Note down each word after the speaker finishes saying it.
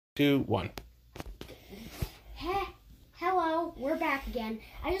2, 1. Hello, we're back again.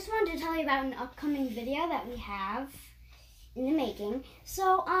 I just wanted to tell you about an upcoming video that we have in the making.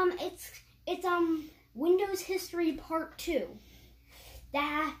 So, it's Windows History Part 2.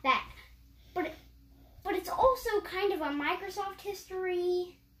 But it's also kind of a Microsoft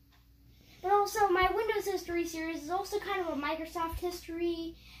history. But also, my Windows History series is also kind of a Microsoft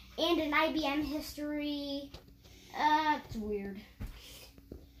history and an IBM history. It's weird.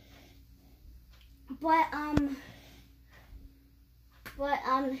 But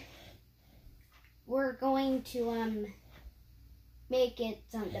we're going to, make it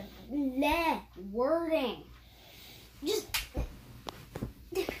something, wording. Just,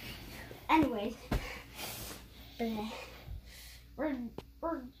 anyways, we're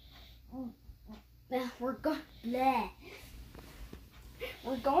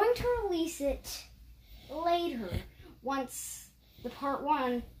going to release it later once the part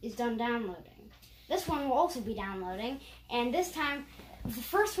 1 is done downloading. This one will also be downloading, and this time, the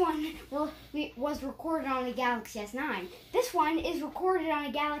first one was recorded on a Galaxy S9. This one is recorded on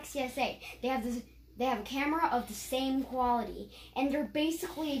a Galaxy S8. They have a camera of the same quality, and they're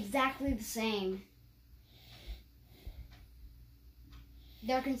basically exactly the same.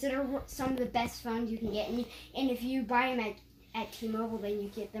 They're considered some of the best phones you can get, and if you buy them at T-Mobile, then you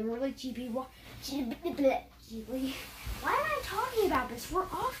get them really cheaply. Why am I talking about this? We're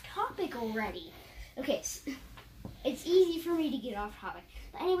off topic already. Okay, so it's easy for me to get off topic.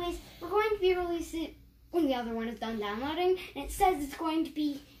 But anyways, we're going to be releasing it when the other one is done downloading, and it says it's going to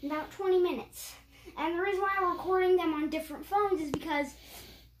be in about 20 minutes. And the reason why we're recording them on different phones is because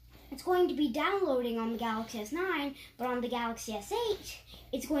it's going to be downloading on the Galaxy S9, but on the Galaxy S8,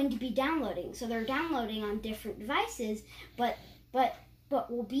 it's going to be downloading. So they're downloading on different devices, but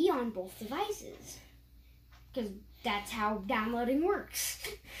will be on both devices. Because that's how downloading works.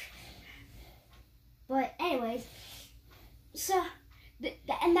 But anyways, so,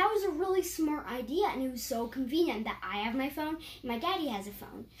 and that was a really smart idea, and it was so convenient that I have my phone, and my daddy has a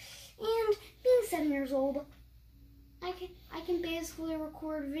phone. And being 7 years old, I can basically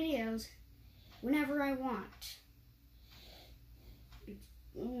record videos whenever I want.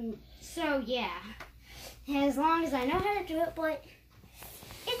 So yeah, as long as I know how to do it, but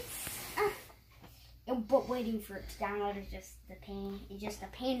but waiting for it to download is just a pain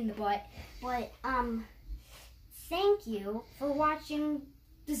in the butt. But thank you for watching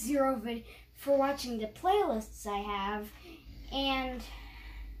the watching the playlists I have, and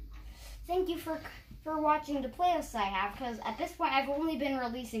thank you for watching the playlists I have, because at this point I've only been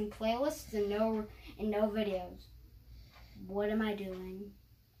releasing playlists and no videos. What am I doing?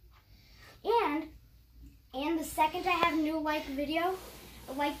 And the second I have a new liked video,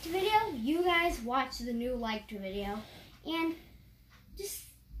 you guys watch the new liked video, and just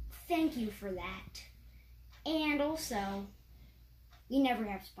thank you for that. And also, we never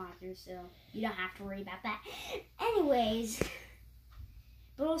have sponsors, so you don't have to worry about that. Anyways,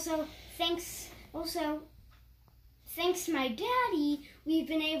 but also thanks to my daddy, we've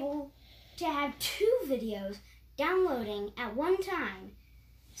been able to have 2 videos downloading at one time.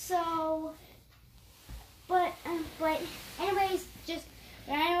 So, but anyways,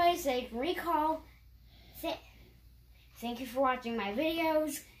 recall. Thank you for watching my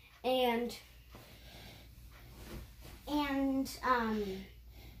videos, and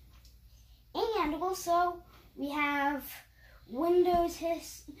also we have Windows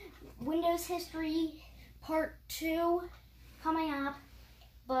History Part 2 coming up.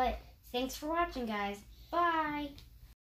 But thanks for watching, guys. Bye.